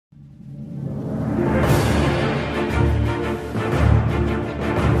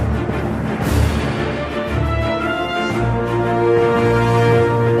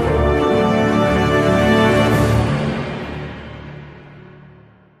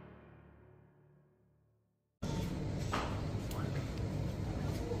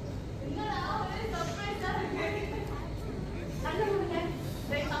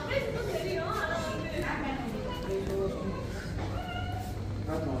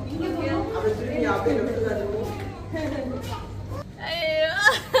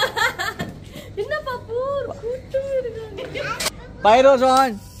என்ன பாப்பு கூட்டம் இருக்கு. பைரோஸ்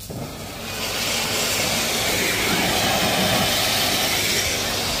on.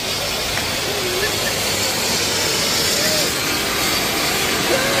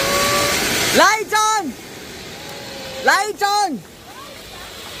 Lights on! Lights on!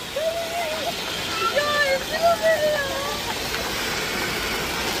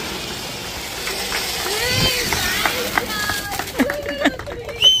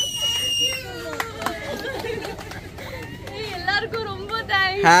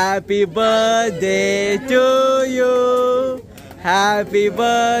 Happy birthday to you. Happy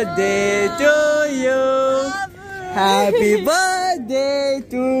birthday to you. Happy birthday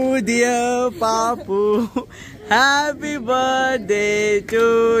to dear Paapu. Happy birthday to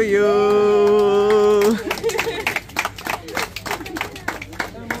you.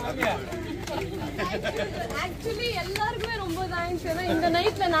 Actually எல்லாருக்குமே ரொம்ப thanks. இந்த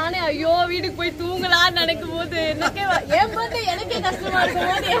நைட்ல நானே ஐயோ வீட்டுக்கு போய் தூங்கலாம்னு நினைக்கும் போது எனக்கே என் பர்த்டே எனக்கே கஷ்டமா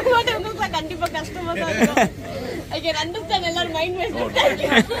இருக்கும் போது என் பர்த்டே உங்களுக்கு கண்டிப்பா கஷ்டமா தான் இருக்கும். I can understand எல்லாரும் மைண்ட் வேஸ்ட் பண்ணாங்க.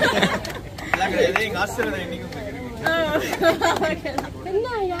 எங்க ஆசிரியர் நீங்க என்ன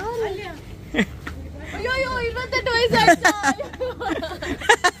யார் இல்லையா? ஐயோ 28 வயசு ஆயிடுச்சா?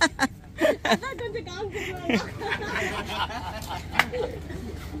 அதான் கொஞ்சம் காமிச்சிருவாங்க.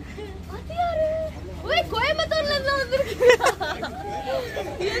 அது யாரு? ஓய் கோயம்புத்தூர்ல இருந்து வந்திருக்கீங்க.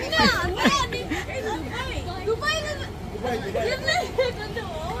 என்ன அண்ணா நீ துபாய்ல என்ன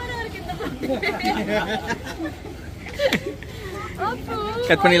கொஞ்சம் ஓவரா இருக்கு இந்த அப்போ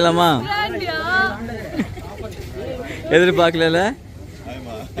கட் பண்ணிடலாமா? எதிர்பார்க்கல,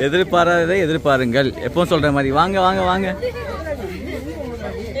 எதிர்பாராததை எதிர்பாருங்கள். எப்பவும் சொல்ற மாதிரி வாங்க வாங்க வாங்க.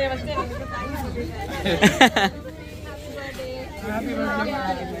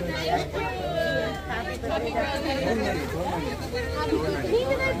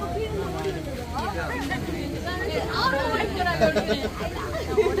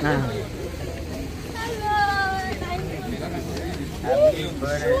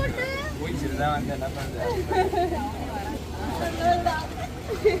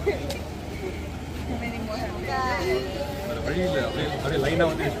 லைனா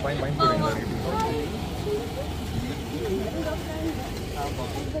வந்து பாயிண்ட் போடுங்க.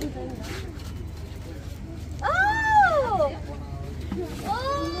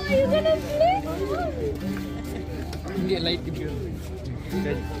 you gonna play? இங்க லைட் கிட்ட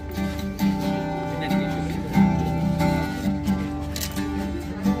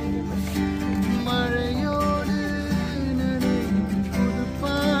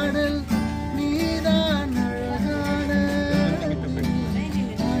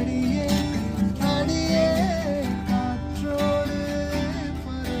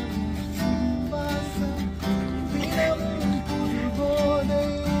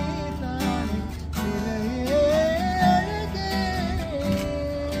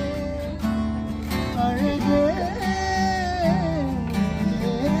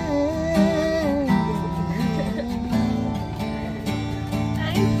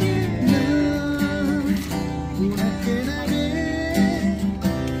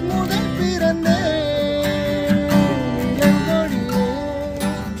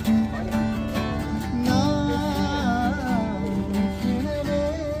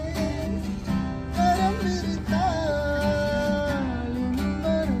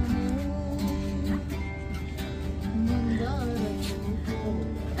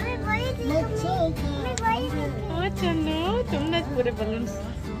तुमने पूरे बलून्स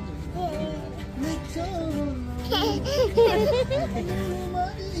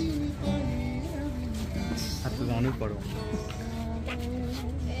हाथ गाने पड़ो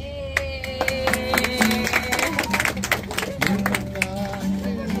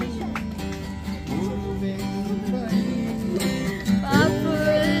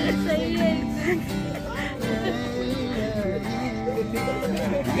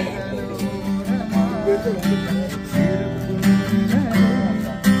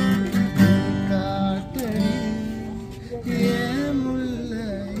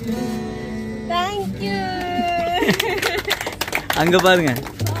Thankyou. அங்க பாருங்க.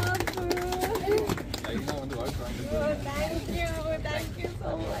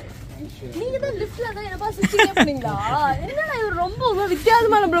 நீங்க தான் லிஃப்ட்ல தான் என்ன பாஸ் சிரிச்சிட்டே போனீங்களா? என்னடா இவர் ரொம்ப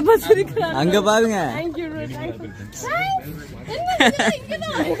வித்தியாசமான ப்ரொபோஸ் சிரிக்கிறாரு. அங்க பாருங்க. Thank you. என்ன இங்க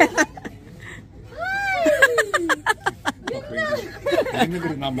தான்.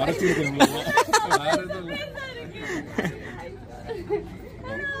 என்ன நான் மறச்சு இருக்கேன்.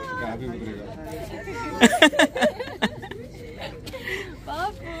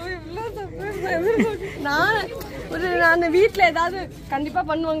 பாப்பு நான் வீட்டுல ஏதாவது கண்டிப்பா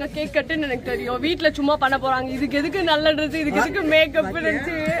பண்ணுவாங்க கேக் கட்டுன்னு எனக்கு தெரியும். வீட்டுல சும்மா பண்ண போறாங்க, இதுக்கு எதுக்கு நல்ல ட்ரெஸ், இதுக்கு எதுக்கு மேக்கப்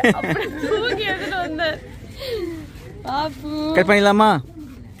இருந்துச்சு, அப்படி தூக்கி எடுத்துட்டு வந்தேன். பாப்பு கட் பண்ணிடலாமா?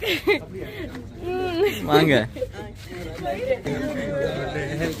 வாங்க.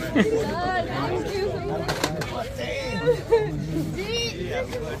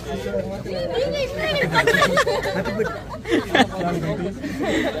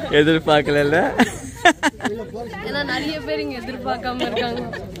 எதிர்பார்க்கல. ஏன்னா நிறைய பேர் இங்க எதிர்பார்க்காம இருக்காங்க.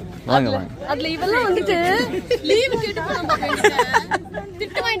 வாங்க வாங்க. அதுல இவெல்லாம் வந்துட்டு லீவ் கேட்டு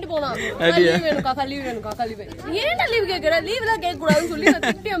திட்டு வாங்கிட்டு போனான். லீவ் வேணுக்கா, லீவ் வேணுக்கா, லீவ் வேணும். ஏன்னா லீவ் கேட்கற, லீவ் எல்லாம் கேட்க கூடாதுன்னு சொல்லி நான்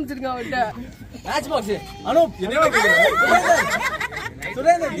திட்டி அமைச்சிருக்கேன் அவர்கிட்ட. மேட்ச் பாக்ஸ் அனுப் என்ன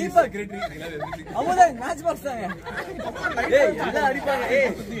சுரேந்திர தீபா கிரேட்டரி அவதான் மேட்ச் பாக்ஸ் தாங்க. ஏய் எல்லாம் அடிப்பாங்க. ஏய்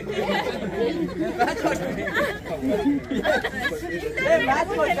மேட்ச் பாக்ஸ். ஏய்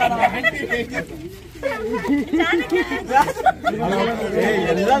மேட்ச் பாக்ஸ் ஆனா ஏய்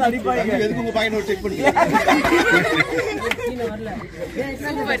எல்லாம் அடிப்பாங்க. எதுக்கு உங்க பாக்கெட் நோட் செக் பண்ணுங்க.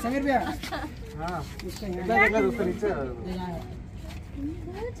 சூப்பர் சமீர் பையா.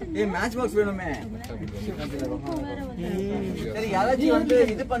 ஏய் மேட்ச் பாக்ஸ் வேணுமே. சரி யாராச்சும் வந்து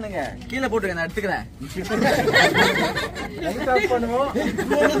இது பண்ணுங்க, கீழே போட்டுங்க, நான் எடுத்துக்கிறேன். லைட் ஆஃப் பண்ணுவோம்.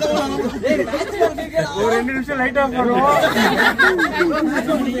 ஏய் மேட்ச் பாக்ஸ் ஒரு 2 நிமிஷம் லைட் ஆஃப் பண்ணுவோம்.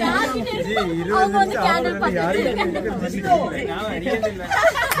 ஜி 20 நிமிஷம் ஆகுது. யாரும்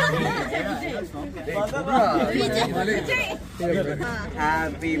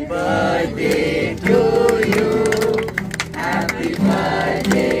happy birthday to you. Happy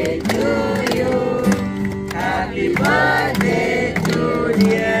birthday to you. Happy birthday to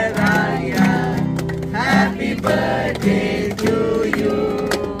dear Aila. Happy birthday to you.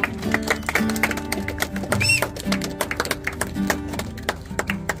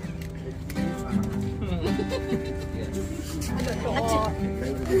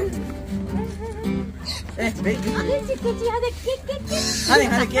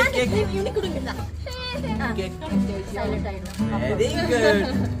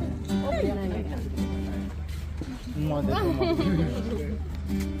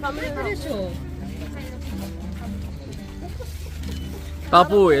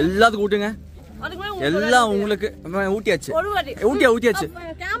 பாப்பு எல்லாத்துக்கும் ஊட்டுங்க. எல்லாம் உங்களுக்கு ஊட்டியாச்சு. ஊட்டியாச்சு.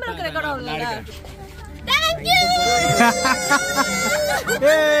 கேமராக்கு ரெக்கார்ட் ஆகுதுல.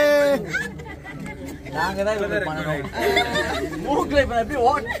 நாங்க தான் இத பண்ணனும். மூக்குல இப்ப எப்படி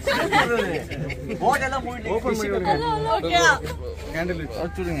ஓட்டெல்லாம் மூடி ஓபன் பண்ணி விடுங்க. ஓகே கேண்டில்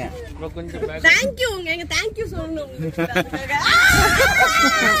வச்சுடுங்க. கொஞ்சம் பேக். Thank you. நீங்க தேங்க் யூ சொல்லணும்.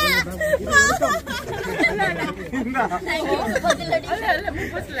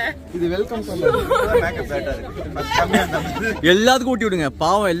 இது வெல்கம் சொல்லுங்க. மேக்கப் பேட்டா இருக்கு. எல்லாத்துக்கும் ஊட்டி விடுங்க.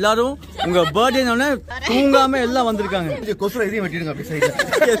 பாவம் எல்லாரும் உங்க பர்த்டேனோனே தூங்காம எல்லாம் வந்திருக்காங்க. கொசுர இதையும் வெட்டிடுங்க அப்படி சைடுல.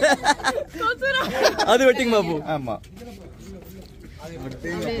 அது வெட்டிங் பாப்பு. ஆமா.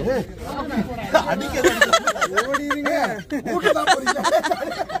 ஓடிடுங்க. கூட்டதா போறீங்க.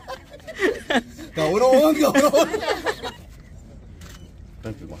 கௌரவம் கௌரவம்.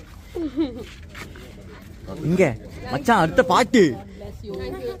 இங்க மச்சான் அடுத்த பாட்டு.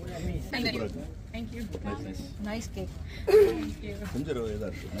 Thank you. Nice cake. கொஞ்சம் இதா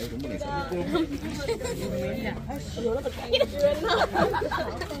இருக்கு. ரொம்ப நைஸ்.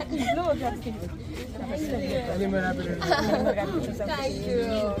 Thank you.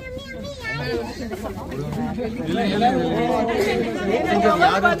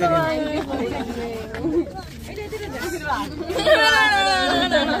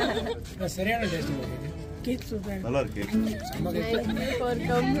 சரியான டேஸ்ட். Cake super. நல்லா இருக்கு. For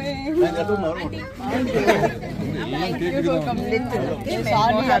coming. நான் கட்டுமா வரும். Thank you for coming.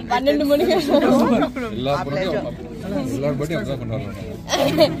 Sorry, 12 மணிக்கு எல்லாரும் பர்த்டே அப்பதான் கொண்டாடுறாங்க.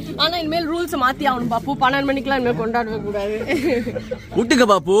 ஆனா இனிமேல் ரூல்ஸ் மாத்தி ஆகணும் பாப்பு. 12 மணிக்கெல்லாம் இனிமேல் கொண்டாடவே கூடாது. விட்டுங்க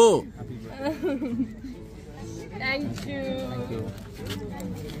பாப்பு. Thank you.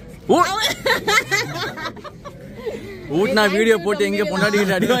 ஊட்னா வீடியோ போட்டு எங்க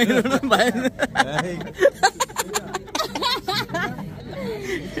பொண்டாட்டிக்கிட்ட அடி வாங்கிடணும்.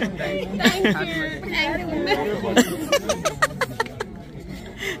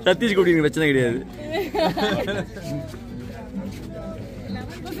 சதீஷ் கூட்டிங்க பிரச்சனை கிடையாது.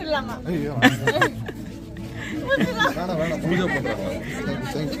 பூஜை பண்றாங்க.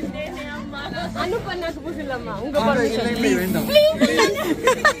 அனுப்பண்ணாக்கு பூசிடலாமா? உங்க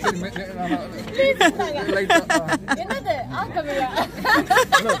என்னது ஆக்கமையா?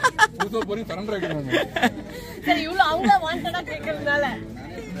 பூஜை போய் சரண்டர் ஆகிடுவாங்க. சரி இவ்வளவு அவங்க வாண்டடா கேட்கறதுனால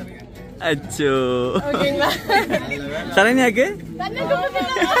அச்சோ ஓகேங்களா சரண்யாக்கு கண்ணை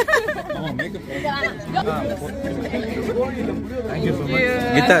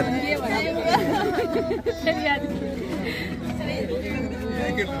கிட்டார்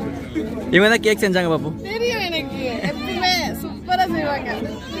இவங்க தான் கேக் செஞ்சாங்க பாப்பு. தெரியும் எனக்கு எப்பவுமே சூப்பரா செய்வாங்க.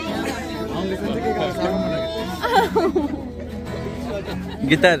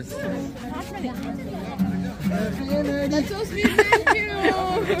 Guitar That's so sweet. Thank you.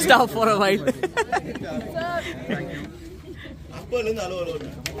 Stop for a while.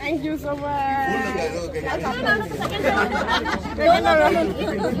 Thank you so much.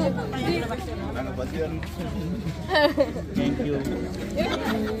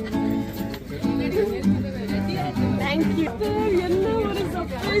 Thank you. என்ன ஒரு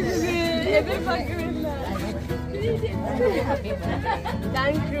சர்ப்ரைஸ் இது. எதிர்பார்க்கவே இல்லை.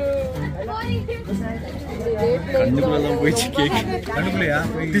 Thank you. கண்ணுக்குள்ளதான் போயிடுச்சு கேக். கண்டுபிடியா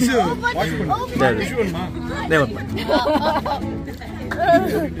டிஷ்யூ வாஷ் பண்ணு டிஷ்யூ வேணுமா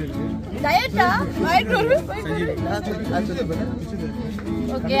டயட்டா ரைட் ரோல்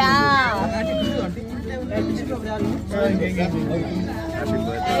ஓகேயா Thank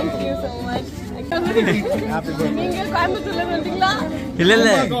you so much. நீங்க கோயம்புத்தூர்ல வந்தீங்களா? இல்ல இல்ல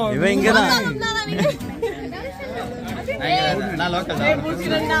இவன் இங்கதான். நான் லோக்கல்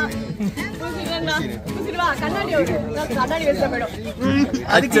கண்ணாடி வச்சா மேடம்.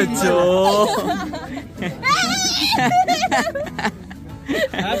 அச்சோ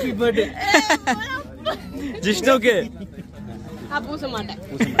ஹாப்பி பர்த்டே ஜிஷ்ணுக்கு. நான் பூச மாட்டேன்.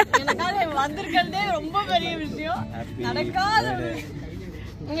 எனக்காக வந்திருக்கிறதே ரொம்ப பெரிய விஷயம். நடக்காத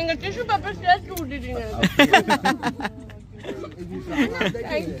நீங்க டிஷ்யூ பேப்பர் சேர்த்து விட்டுட்டீங்க.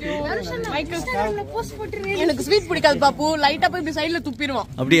 எனக்கு ஸ்வீட் பிடிக்காது பாப்பு. லைட்டா போய் இப்படி சைடுல துப்பிடுவான்.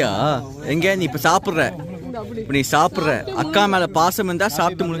 அப்படியா? எங்க நீ இப்ப சாப்பிடுற, இப்ப நீ சாப்பிடுற அக்கா மேல பாசம் இருந்தா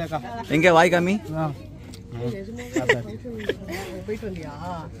சாப்பிட்டு முடி. எங்க வாய் காமி. போயிட்டு வந்தியா?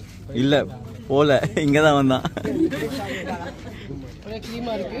 இல்ல போல, இங்கதான் வந்தான்.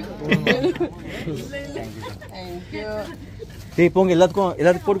 கிரீமா இருக்கு. டேய் போங்க,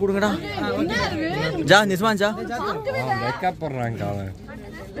 எல்லாத்துக்கும் போட்டு கொடுங்கடா. ஜா நிஸ்வான் ஜா. மேக்கப் போடுறாங்க அவன்.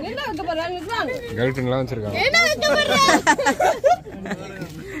 என்ன வைக்க போறாங்க? கேர்ள் ஃப்ரெண்ட்லாம் வச்சிருக்காங்க. என்ன வைக்க போறாங்க?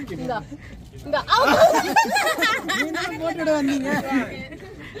 இந்தா இந்தா நீங்க போட்டுட வந்தீங்க.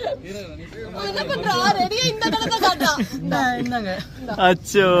 என்ன பண்றா? ரெடியா இந்த கலக்க காட்டா. இந்தாங்க.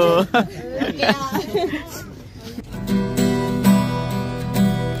 அச்சோ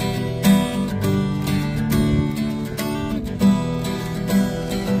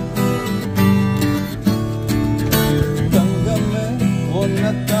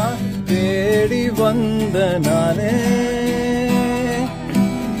தேடி வந்த நானே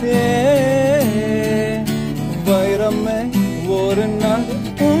வைரமே ஒரு நாள்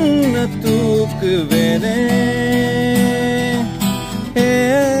உன்னை தூக்குவேனே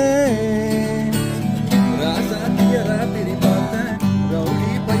ராசாத்திய ராத்திரி பார்த்தேன்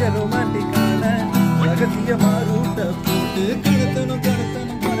ரவுடி பய ரொமாட்டிக்கான ரகசியமா ரூட்ட போட்டு கடத்தணும்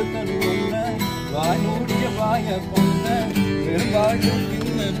ஒன்ன வாய் மூடிய வாய பொண்ண பெரும்பாலும்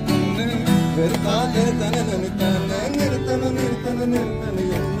பின்ன பொண்ணு வெறுக்காத நிறுத்தணும்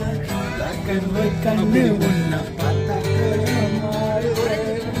என்ன கண்ணு ஒன்ன பார்த்தாக்க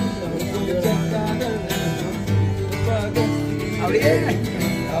அப்படியே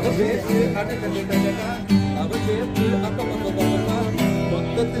அவ பேசு அவ சேர்த்து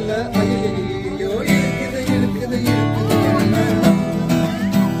மொத்தத்துல ஐயோ இருக்குது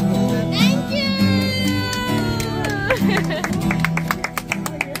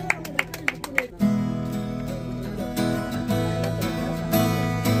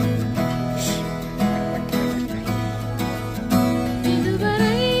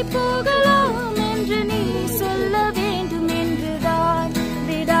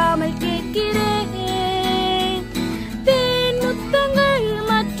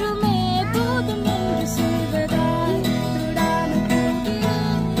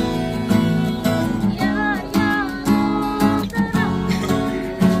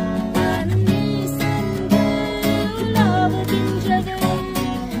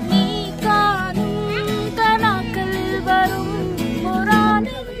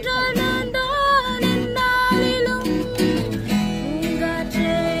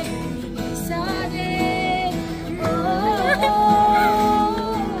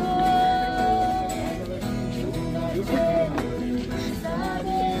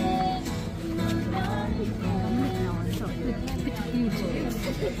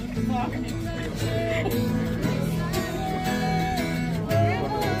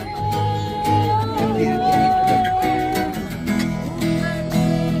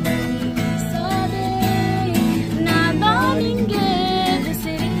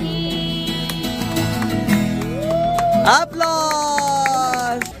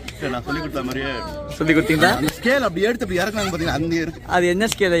அப்ளாஸ். நான் சொல்லி கொடுத்த மாதிரியே சொல்லி கொடுத்தீங்களா? அந்த ஸ்கேல் அப்படி எடுத்து அப்படி இறக்குனாங்க பாத்தீங்கன்னா அந்த இருக்கு. அது என்ன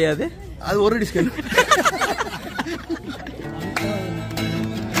ஸ்கேல் ஐயா அது? அது ஒரு அடி ஸ்கேல்.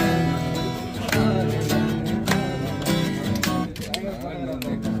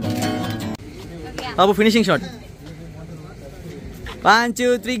 அப்போ ஃபினிஷிங் ஷாட். 1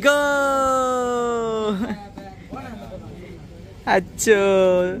 2 3 கோ. அச்சோ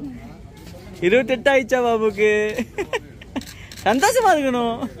 28 ஆயிடுச்சா பாபுக்கு? சந்தோஷமா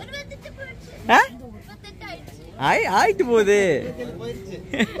இருக்கணும். ஆயிட்டு போகுது.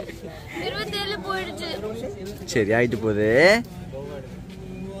 27 போயிடுச்சு. சரி ஆயிட்டு போகுது.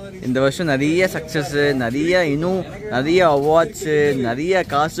 இந்த வருஷம் நிறைய சக்ஸஸ், இன்னும் நிறைய அவார்ட்ஸு, நிறைய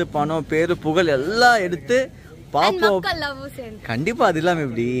காசு பணம் பேரு புகழ் எல்லாம் எடுத்து பாப்போம். கண்டிப்பா அது இல்லாம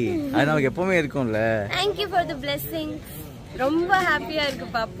எப்படி? அது நமக்கு எப்பவுமே இருக்கும்ல. Thank you for the blessings. ரொம்ப ஹாப்பியா இருக்கு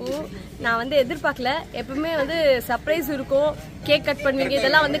பாப்பு. நான் வந்து எதிர்பார்க்கல. எப்பவுமே வந்து சர்ப்ரைஸ் இருக்கும், கேக் கட் பண்ணுவீங்க,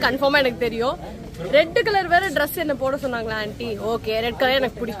 இதெல்லாம் வந்து கன்ஃபார்மா எனக்கு தெரியும். ரெட் கலர் வேற ட்ரெஸ் என்ன போட சொன்னாங்களா ஆண்டி? ஓகே, ரெட் கலர்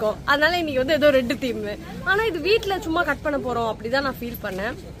எனக்கு பிடிக்கும், அதனால இன்னைக்கு வந்து ஏதோ ரெட் தீம். ஆனா இது வீட்டுல சும்மா கட் பண்ண போறோம் அப்படிதான் நான் ஃபீல்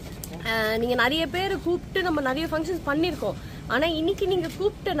பண்ணேன். நீங்க நிறைய பேர் கூப்பிட்டு நம்ம நிறைய ஃபங்க்ஷன்ஸ் பண்ணிருக்கோம். ஆனா இன்னைக்கு நீங்க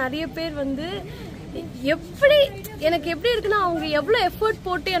கூப்பிட்ட நிறைய பேர் வந்து எனக்கு எப்படி இருக்குன்னா, அவங்க எவ்வளவு எஃபர்ட்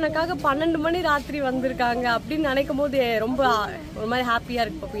போட்டு எனக்காக 12 மணி ராத்திரி வந்திருக்காங்க அப்படின்னு நினைக்கும் போது ரொம்ப ஒரு மாதிரி ஹாப்பியா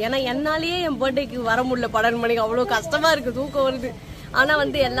இருக்கு. ஏன்னா என்னாலேயே என் பர்த்டேக்கு வர முடியல 12 மணிக்கு, அவ்வளவு கஷ்டமா இருக்கு, தூக்கம் வருது. ஆனா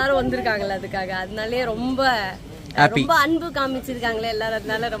வந்து எல்லாரும் வந்திருக்காங்கல்ல அதுக்காக, அதனாலே ரொம்ப அன்பு காமிச்சிருக்காங்களே எல்லாரும்,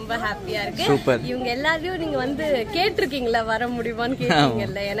 அதனால ரொம்ப ஹாப்பியா இருக்கு. இவங்க எல்லாரையும் நீங்க வந்து கேட்டிருக்கீங்களா வர முடியுமான்னு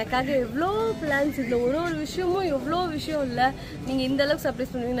கேட்டீங்கல்ல. எனக்காக எவ்வளோ பிளான்ஸ், இதுல ஒரு விஷயமும் எவ்வளோ விஷயம் இல்ல. நீங்க இந்த அளவுக்கு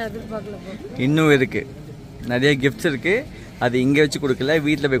சர்ப்ரைஸ் பண்ணுவீங்கன்னு எதிர்பார்க்கல. இன்னும் இருக்கு, நிறைய கிஃப்ட்ஸ் இருக்கு. அது இங்க வச்சு கொடுக்கல,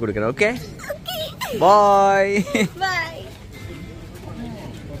 வீட்டுல போய் கொடுக்குறேன். ஓகே, பாய்.